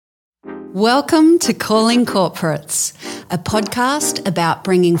Welcome to Calling Corporates, a podcast about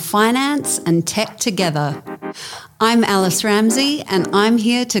bringing finance and tech together. I'm Alice Ramsey, and I'm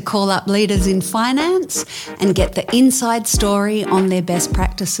here to call up leaders in finance and get the inside story on their best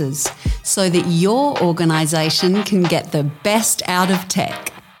practices so that your organisation can get the best out of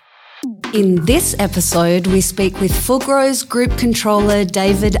tech. In this episode, we speak with Fugro's Group Controller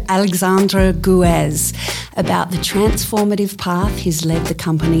David Alexandre Guez about the transformative path he's led the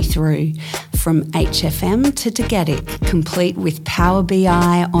company through, from HFM to Tagetik, complete with Power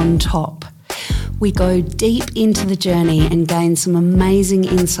BI on top. We go deep into the journey and gain some amazing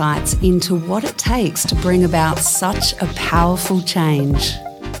insights into what it takes to bring about such a powerful change.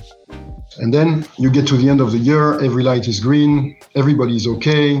 And then you get to the end of the year, every light is green, everybody is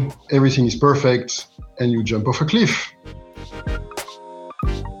okay, everything is perfect, and you jump off a cliff.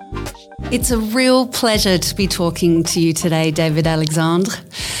 It's a real pleasure to be talking to you today, David Alexandre.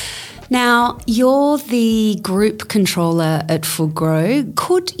 Now, you're the group controller at Fugro.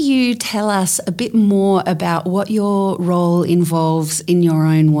 Could you tell us a bit more about what your role involves in your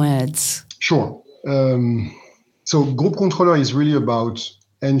own words? Sure. So group controller is really about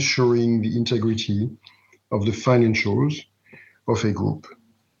ensuring the integrity of the financials of a group.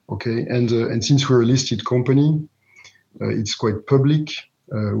 Okay, and since we're a listed company, it's quite public.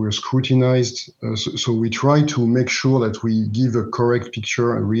 We're scrutinized, so we try to make sure that we give a correct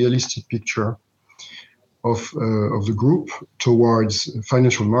picture, a realistic picture of the group towards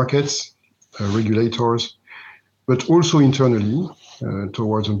financial markets, regulators, but also internally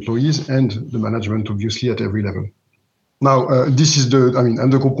towards employees and the management, obviously, at every level. Now, I'm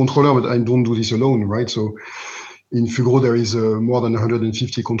the group controller, but I don't do this alone, right? So in Fugro, there is more than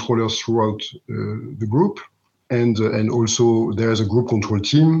 150 controllers throughout the group. And also there's a group control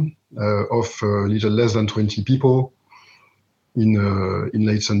team of a little less than 20 people in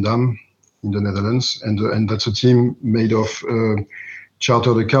Leidschendam in the Netherlands. And that's a team made of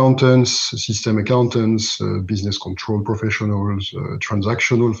chartered accountants, system accountants, business control professionals,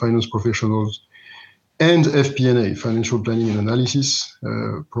 transactional finance professionals, and FP&A, financial planning and analysis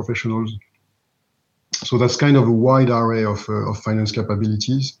professionals. So that's kind of a wide array of finance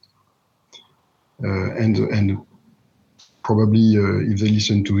capabilities. And probably if they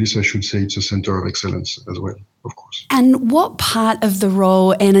listen to this, I should say it's a center of excellence as well, of course. And what part of the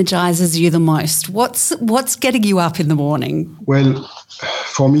role energizes you the most? What's getting you up in the morning? Well,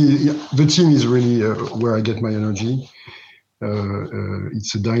 for me, the team is really where I get my energy.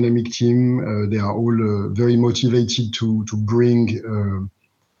 It's a dynamic team. They are all very motivated to bring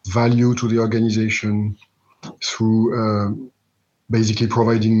value to the organization through basically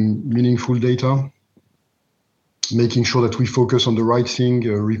providing meaningful data, making sure that we focus on the right thing,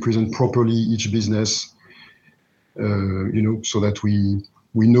 represent properly each business, so that we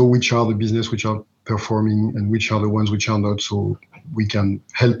know which are the business which are performing and which are the ones which are not, so we can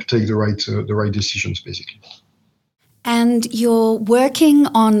help take the right decisions, basically. And you're working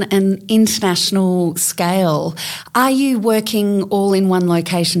on an international scale. Are you working all in one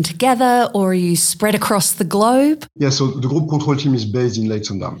location together, or are you spread across the globe? Yeah, so the group control team is based in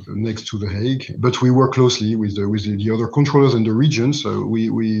Leidschendam, next to The Hague, but we work closely with the other controllers in the regions. So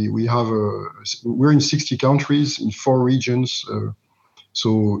we're in 60 countries in 4 regions.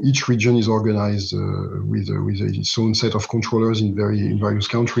 So each region is organized with its own set of controllers in various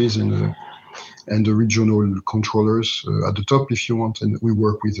countries, and the regional controllers at the top, if you want, and we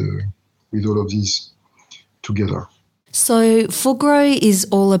work with all of these together. So Fugro is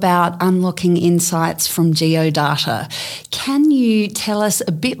all about unlocking insights from geodata. Can you tell us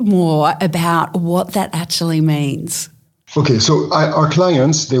a bit more about what that actually means? Okay, so our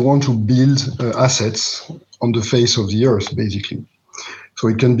clients, they want to build assets on the face of the earth, basically. So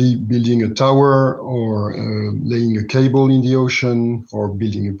it can be building a tower, or laying a cable in the ocean, or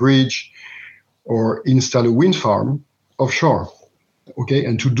building a bridge, or install a wind farm offshore. Okay,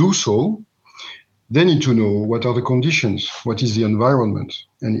 and to do so, they need to know what are the conditions, what is the environment.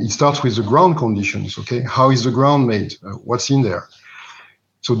 And it starts with the ground conditions, okay? How is the ground made? What's in there?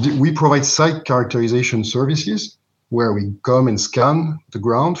 So we provide site characterization services where we come and scan the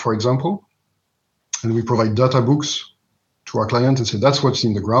ground, for example, and we provide data books to our client and say, that's what's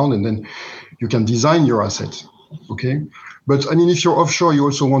in the ground, and then you can design your asset, okay? But I mean, if you're offshore, you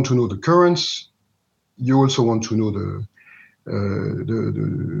also want to know the currents, you also want to know the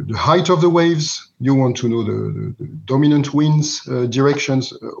height of the waves, you want to know the dominant winds,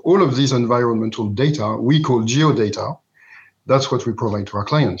 directions, all of these environmental data, we call geodata. That's what we provide to our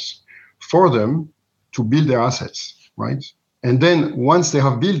clients for them to build their assets, right? And then once they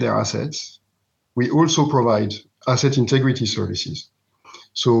have built their assets, we also provide asset integrity services.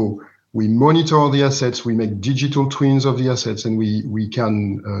 So We monitor the assets, we make digital twins of the assets, and we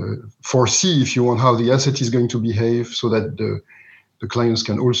can foresee, if you want, how the asset is going to behave so that the clients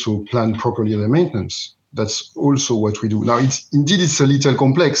can also plan properly their maintenance. That's also what we do. Now, it's a little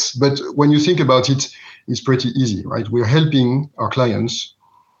complex, but when you think about it, it's pretty easy, right? We're helping our clients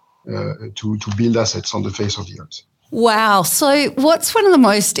to build assets on the face of the earth. Wow. So what's one of the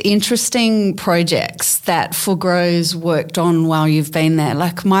most interesting projects that Fugro's worked on while you've been there?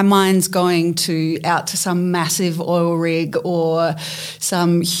 Like, my mind's going out to some massive oil rig or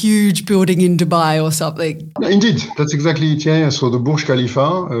some huge building in Dubai or something. Indeed, that's exactly it. Yeah. So the Burj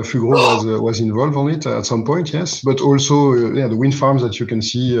Khalifa, Fugro was involved on it at some point, yes. But also, the wind farms that you can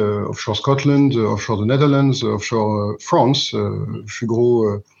see offshore Scotland, offshore the Netherlands, offshore France.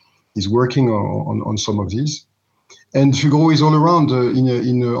 Fugro is working on some of these. And Fugro is all around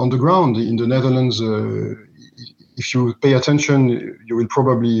on the ground in the Netherlands. If you pay attention, you will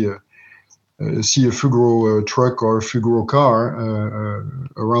probably see a Fugro truck or a Fugro car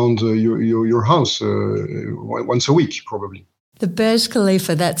around your house once a week, probably. The Burj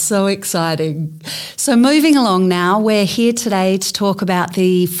Khalifa, that's so exciting. So moving along now, we're here today to talk about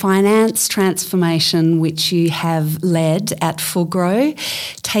the finance transformation which you have led at Fugro,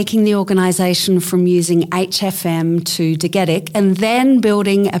 taking the organisation from using HFM to Tagetik and then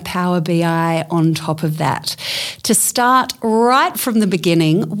building a Power BI on top of that. To start right from the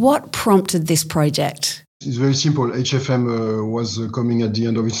beginning, what prompted this project? It's very simple. HFM was coming at the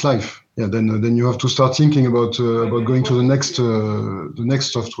end of its life. Yeah, then you have to start thinking about going to the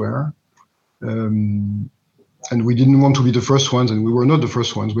next software, and we didn't want to be the first ones, and we were not the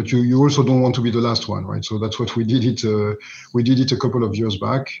first ones. But you also don't want to be the last one, right? So that's what we did. We did it a couple of years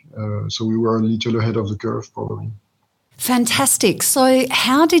back, so we were a little ahead of the curve, probably. Fantastic. So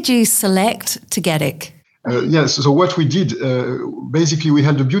how did you select Tagetik? Yes. So what we did, basically, we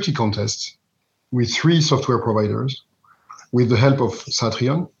held a beauty contest with 3 software providers, with the help of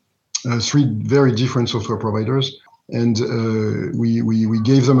Satrion. 3 very different software providers, and we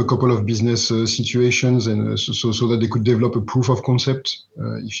gave them a couple of business situations, and so that they could develop a proof of concept,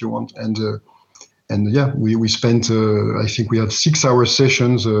 if you want. We spent I think we had 6-hour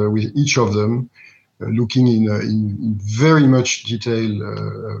sessions with each of them, looking in very much detail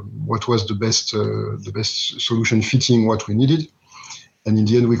what was the best solution fitting what we needed, and in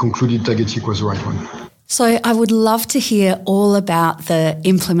the end we concluded Tagetik was the right one. So I would love to hear all about the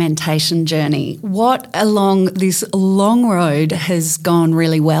implementation journey. What along this long road has gone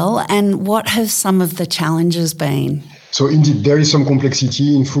really well, and what have some of the challenges been? So indeed, there is some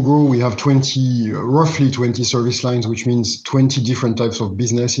complexity. In Fugro, we have roughly 20 service lines, which means 20 different types of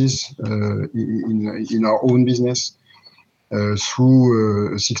businesses in our own business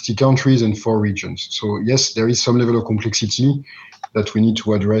through 60 countries and 4 regions. So yes, there is some level of complexity that we need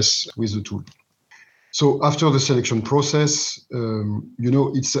to address with the tool. So after the selection process,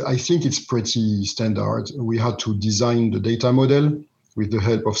 I think it's pretty standard. We had to design the data model with the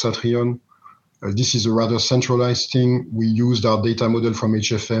help of Satrion. This is a rather centralized thing. We used our data model from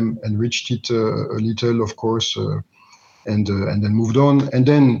HFM, enriched it a little, of course, and then moved on. And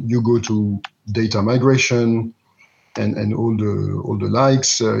then you go to data migration and all the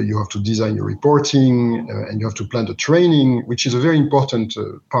likes. You have to design your reporting, and you have to plan the training, which is a very important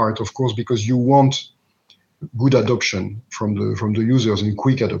part, of course, because you want good adoption from the users and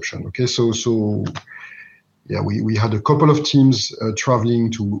quick adoption. Okay, we had a couple of teams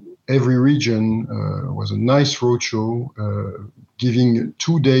traveling to every region. It was a nice roadshow, giving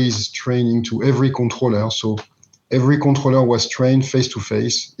 2 days training to every controller. So every controller was trained face to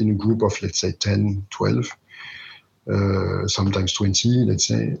face in a group of, let's say, 10, 12, sometimes 20, let's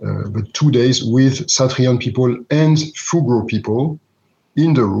say, but 2 days with Satrion people and Fugro people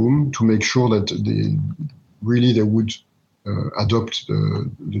in the room to make sure that they would adopt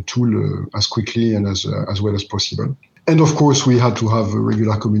the tool as quickly and as well as possible. And of course, we had to have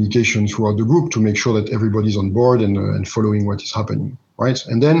regular communication throughout the group to make sure that everybody's on board and following what is happening, right?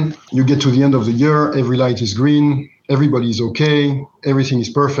 And then you get to the end of the year, every light is green, everybody's okay, everything is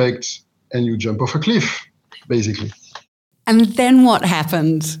perfect, and you jump off a cliff, basically. And then what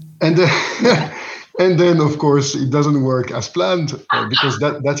happened? And then, of course, it doesn't work as planned because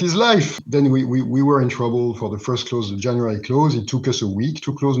that is life. Then we were in trouble for the first close, the January close. It took us a week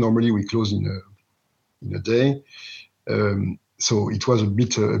to close. Normally, we close in a day. So it was a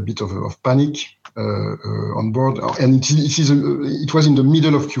bit of panic on board. And it was in the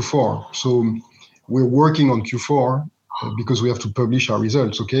middle of Q4. So we're working on Q4 because we have to publish our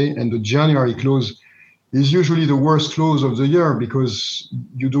results, okay? And the January close is usually the worst close of the year because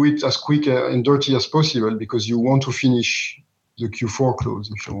you do it as quick and dirty as possible because you want to finish the Q4 close,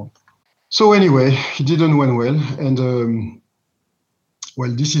 if you want. So anyway, it didn't went well, and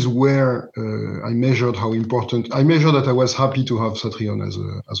well, this is where I measured how important. I measured that I was happy to have Satrion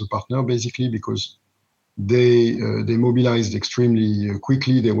as a partner, basically, because they mobilized extremely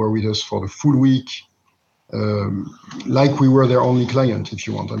quickly. They were with us for the full week, like we were their only client, if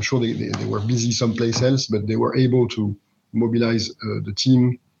you want. I'm sure they were busy someplace else, but they were able to mobilize the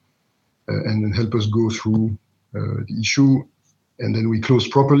team and help us go through the issue. And then we closed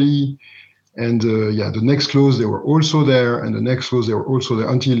properly. And the next close, they were also there. And the next close, they were also there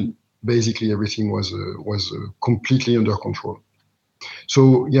until basically everything was completely under control.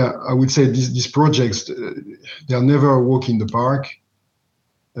 So, yeah, I would say these projects, they are never a walk in the park.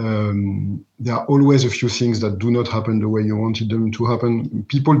 There are always a few things that do not happen the way you wanted them to happen.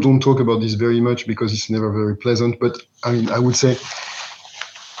 People don't talk about this very much because it's never very pleasant. But, I mean, I would say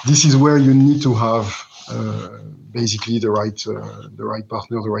this is where you need to have basically the right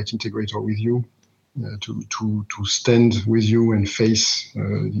partner, the right integrator with you to stand with you and face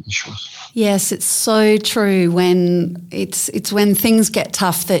the issues. Yes, it's so true. When it's when things get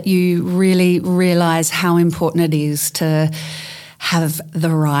tough that you really realise how important it is to have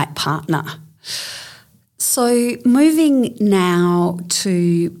the right partner. So moving now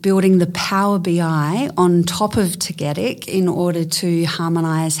to building the Power BI on top of Tagetik in order to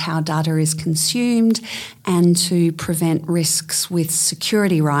harmonise how data is consumed and to prevent risks with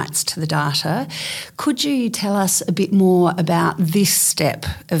security rights to the data. Could you tell us a bit more about this step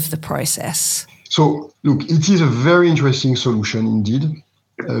of the process? So, look, it is a very interesting solution indeed,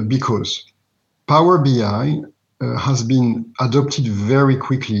 because Power BI has been adopted very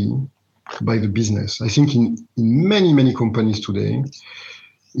quickly by the business. I think in many, many companies today,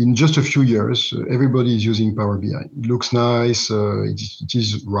 in just a few years, everybody is using Power BI. It looks nice, it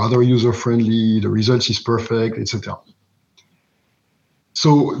is rather user-friendly, the results is perfect, etc.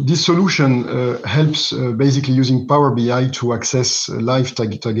 So this solution helps basically using Power BI to access live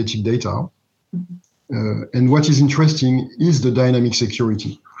Tagetik data. And what is interesting is the dynamic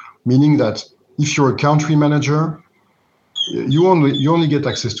security, meaning that if you're a country manager, you only get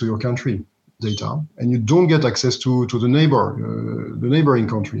access to your country data, and you don't get access to the neighboring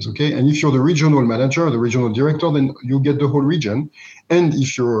countries. Okay, and if you're the regional manager, the regional director, then you get the whole region. And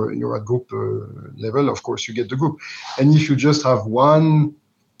if you're at group level, of course, you get the group. And if you just have one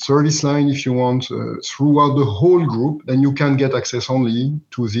service line, if you want, throughout the whole group, then you can get access only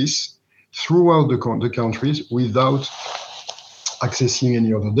to this throughout the countries without accessing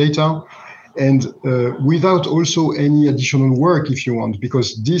any other data. And without also any additional work, if you want,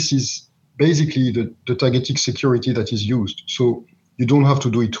 because this is basically the Tagetik security that is used. So you don't have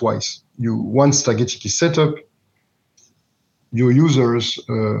to do it twice. Once Tagetik is set up, your users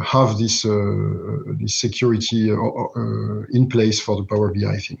have this security in place for the Power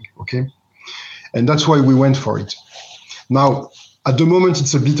BI thing, okay? And that's why we went for it. Now, at the moment,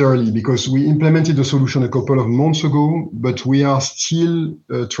 it's a bit early because we implemented the solution a couple of months ago, but we are still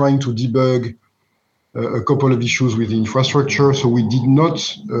trying to debug a couple of issues with the infrastructure. So we did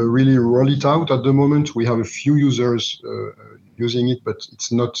not really roll it out at the moment. We have a few users using it, but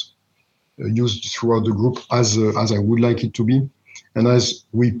it's not used throughout the group as I would like it to be. And as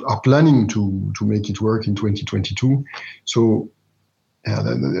we are planning to make it work in 2022. So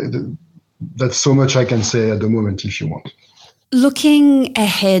that's so much I can say at the moment, if you want. Looking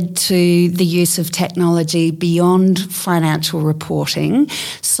ahead to the use of technology beyond financial reporting,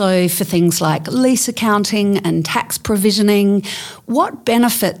 so for things like lease accounting and tax provisioning, what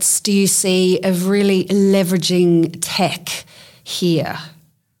benefits do you see of really leveraging tech here?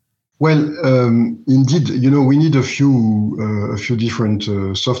 Well, indeed, we need a few different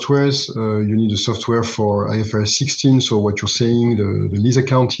softwares. You need a software for IFRS 16, so what you're saying, the lease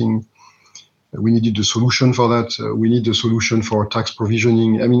accounting. We needed a solution for that. We need a solution for tax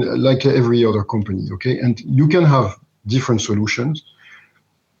provisioning. I mean, like every other company, okay? And you can have different solutions,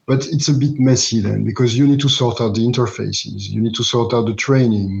 but it's a bit messy then because you need to sort out the interfaces. You need to sort out the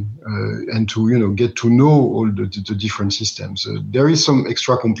training and to, get to know all the different systems. There is some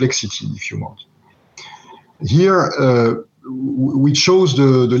extra complexity if you want. Here, we chose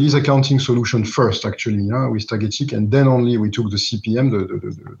the lease accounting solution first, actually, with Tagetik, and then only we took the CPM,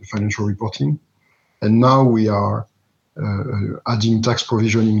 the financial reporting, and now we are adding tax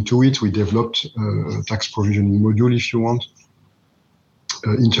provisioning to it. We developed a tax provisioning module, if you want,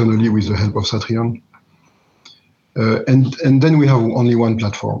 internally with the help of Satrion. And then we have only one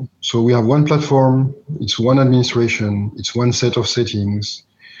platform. So we have one platform, it's one administration, it's one set of settings.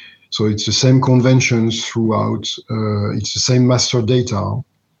 So it's the same conventions throughout. It's the same master data.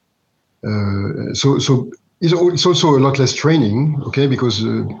 So It's also a lot less training, okay? Because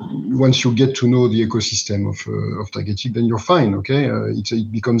once you get to know the ecosystem of Tagetik, then you're fine, okay?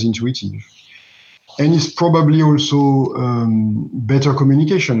 It becomes intuitive. And it's probably also better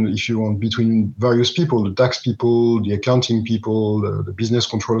communication, if you want, between various people, the tax people, the accounting people, the business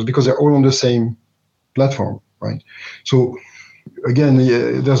controllers, because they're all on the same platform, right? So again,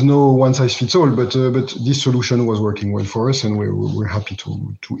 there's no one size fits all, but this solution was working well for us, and we're happy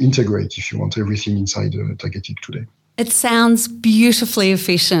to integrate, if you want, everything inside Tagetik today. It sounds beautifully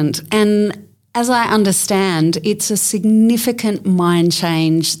efficient, and as I understand, it's a significant mind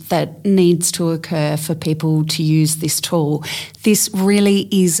change that needs to occur for people to use this tool. This really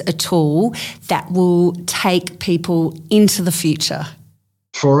is a tool that will take people into the future.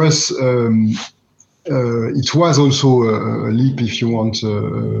 For us, it was also a leap, if you want, a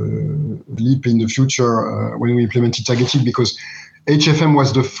leap in the future when we implemented Tagetik, because HFM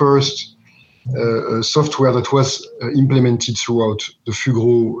was the first software that was implemented throughout the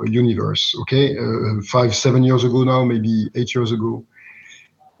Fugro universe, okay? 5-7 years ago now, maybe 8 years ago.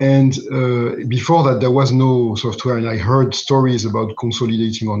 And before that, there was no software, and I heard stories about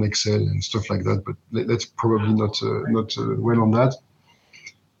consolidating on Excel and stuff like that, but that's probably not well on that.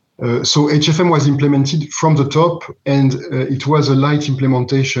 So HFM was implemented from the top, and it was a light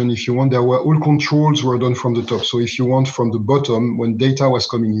implementation, if you want. There were all controls were done from the top. So if you want, from the bottom, when data was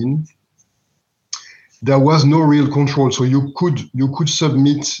coming in, there was no real control. So you could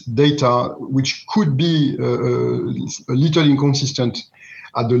submit data which could be a little inconsistent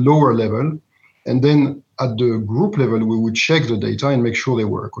at the lower level, and then at the group level, we would check the data and make sure they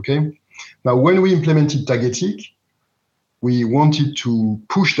work, okay? Now, when we implemented Tagetik, we wanted to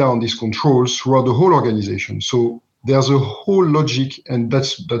push down these controls throughout the whole organization. So there's a whole logic, and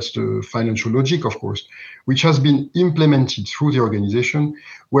that's the financial logic, of course, which has been implemented through the organization,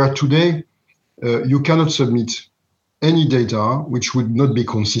 where today you cannot submit any data which would not be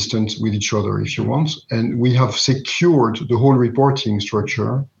consistent with each other, if you want. And we have secured the whole reporting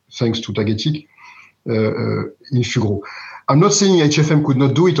structure, thanks to Tagetik, in Fugro. I'm not saying HFM could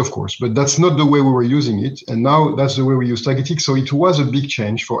not do it, of course, but that's not the way we were using it. And now that's the way we use Tagetik. So it was a big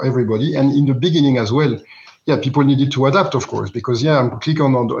change for everybody. And in the beginning as well, people needed to adapt, of course, because I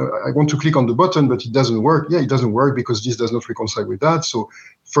want to click on the button, but it doesn't work. It doesn't work because this does not reconcile with that. So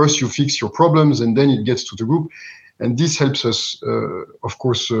first you fix your problems, and then it gets to the group. And this helps us, of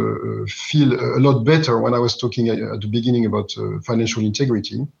course, feel a lot better. When I was talking at the beginning about financial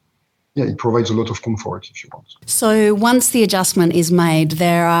integrity, it provides a lot of comfort, if you want. So once the adjustment is made,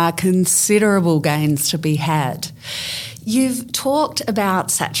 there are considerable gains to be had. You've talked about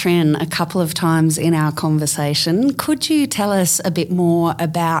Satrian a couple of times in our conversation. Could you tell us a bit more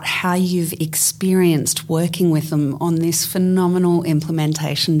about how you've experienced working with them on this phenomenal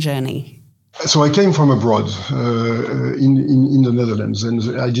implementation journey? So I came from abroad in the Netherlands,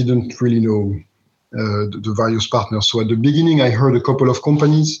 and I didn't really know the various partners. So at the beginning, I heard a couple of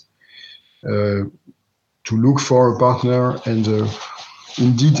companies to look for a partner, and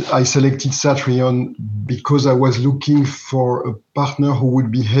indeed, I selected Satrian because I was looking for a partner who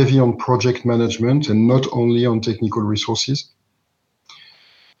would be heavy on project management and not only on technical resources.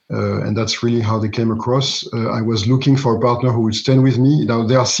 And that's really how they came across. I was looking for a partner who would stand with me. Now,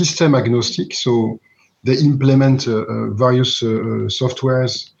 they are system agnostic, so they implement various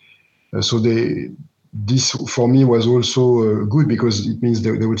softwares. So this for me was also good, because it means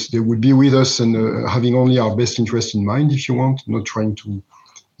they would be with us and having only our best interest in mind, if you want, not trying to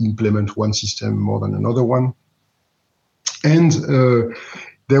implement one system more than another one. And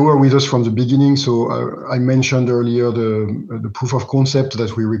they were with us from the beginning. So I mentioned earlier the proof of concept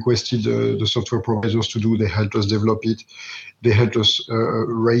that we requested the software providers to do. They helped us develop it. They helped us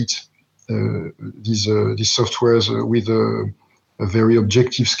rate these softwares with a very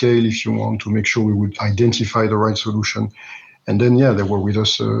objective scale, if you want, to make sure we would identify the right solution. And then, they were with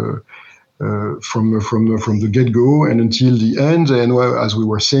us from the get-go and until the end. And as we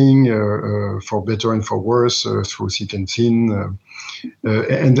were saying, for better and for worse, through thick and thin.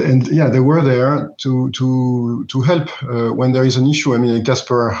 They were there to help when there is an issue. I mean,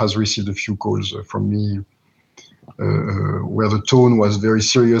 Casper has received a few calls from me where the tone was very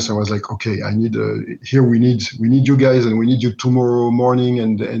serious. I was like, okay, I need here. We need you guys, and we need you tomorrow morning.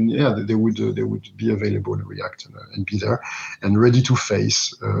 And they would be available and react and be there and ready to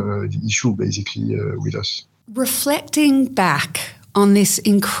face the issue basically with us. Reflecting back on this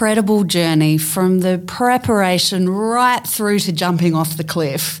incredible journey from the preparation right through to jumping off the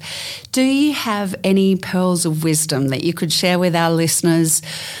cliff, do you have any pearls of wisdom that you could share with our listeners,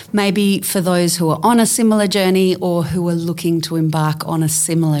 maybe for those who are on a similar journey or who are looking to embark on a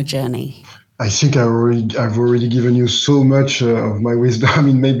similar journey? I think I've already given you so much of my wisdom. I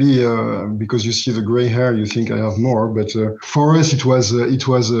mean, maybe because you see the gray hair, you think I have more. But for us, it was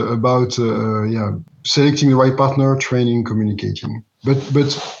about selecting the right partner, training, communicating. But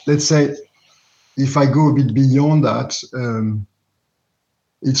let's say if I go a bit beyond that,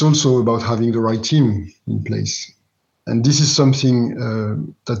 it's also about having the right team in place. And this is something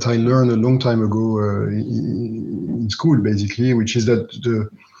that I learned a long time ago in school, basically, which is that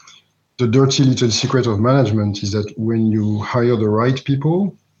the dirty little secret of management is that when you hire the right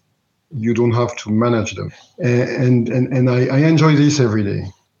people, you don't have to manage them. And I enjoy this every day.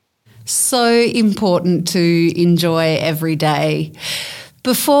 So important to enjoy every day.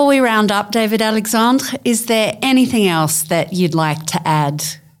 Before we round up, David Alexandre, is there anything else that you'd like to add?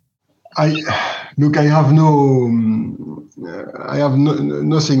 I have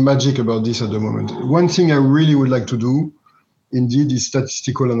nothing magic about this at the moment. One thing I really would like to do, indeed, is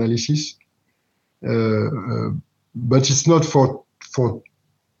statistical analysis, but it's not for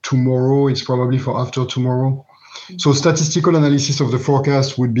tomorrow. It's probably for after tomorrow. So statistical analysis of the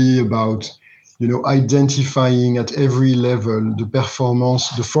forecast would be about, identifying at every level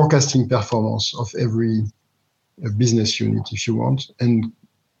the forecasting performance of every business unit, if you want, and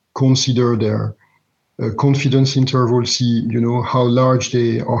consider their confidence interval, see, how large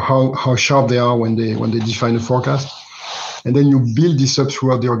they or how sharp they are when they define a forecast. And then you build this up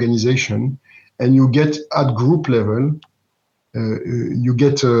throughout the organization, and you get at group level, you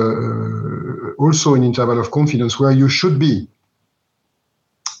get also an interval of confidence where you should be,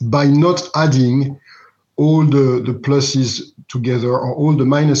 by not adding all the pluses together or all the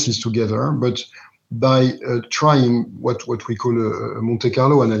minuses together, but by trying what we call a Monte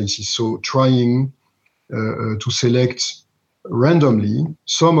Carlo analysis. So trying to select randomly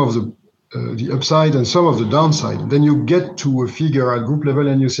some of the upside and some of the downside. Then you get to a figure at group level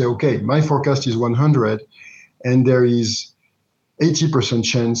and you say, okay, my forecast is 100 and there is 80%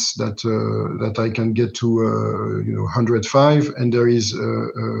 chance that I can get to 105, and there is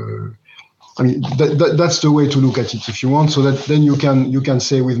that's the way to look at it if you want, so that then you can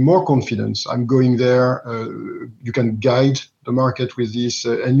say with more confidence, I'm going there. You can guide the market with this,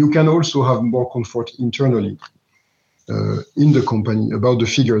 and you can also have more comfort internally in the company about the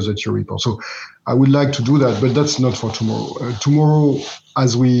figures that you report. So I would like to do that, but that's not for tomorrow. Tomorrow,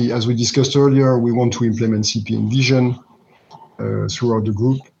 as we discussed earlier, we want to implement CPM Vision throughout the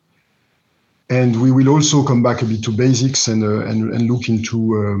group. And we will also come back a bit to basics and look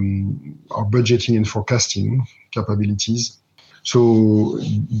into our budgeting and forecasting capabilities. So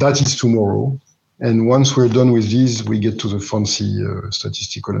that is tomorrow. And once we're done with these, we get to the fancy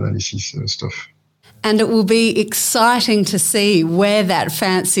statistical analysis stuff. And it will be exciting to see where that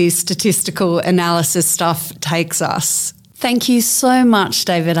fancy statistical analysis stuff takes us. Thank you so much,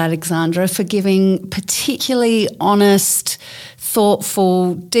 David Alexandre, for giving particularly honest,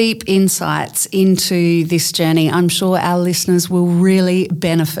 thoughtful, deep insights into this journey. I'm sure our listeners will really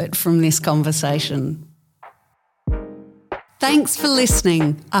benefit from this conversation. Thanks for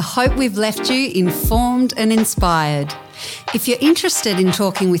listening. I hope we've left you informed and inspired. If you're interested in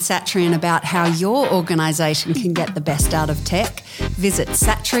talking with Satrian about how your organisation can get the best out of tech, visit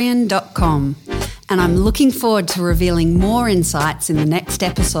satrian.com. And I'm looking forward to revealing more insights in the next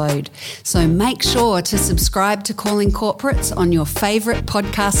episode. So make sure to subscribe to Calling Corporates on your favourite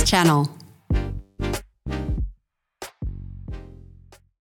podcast channel.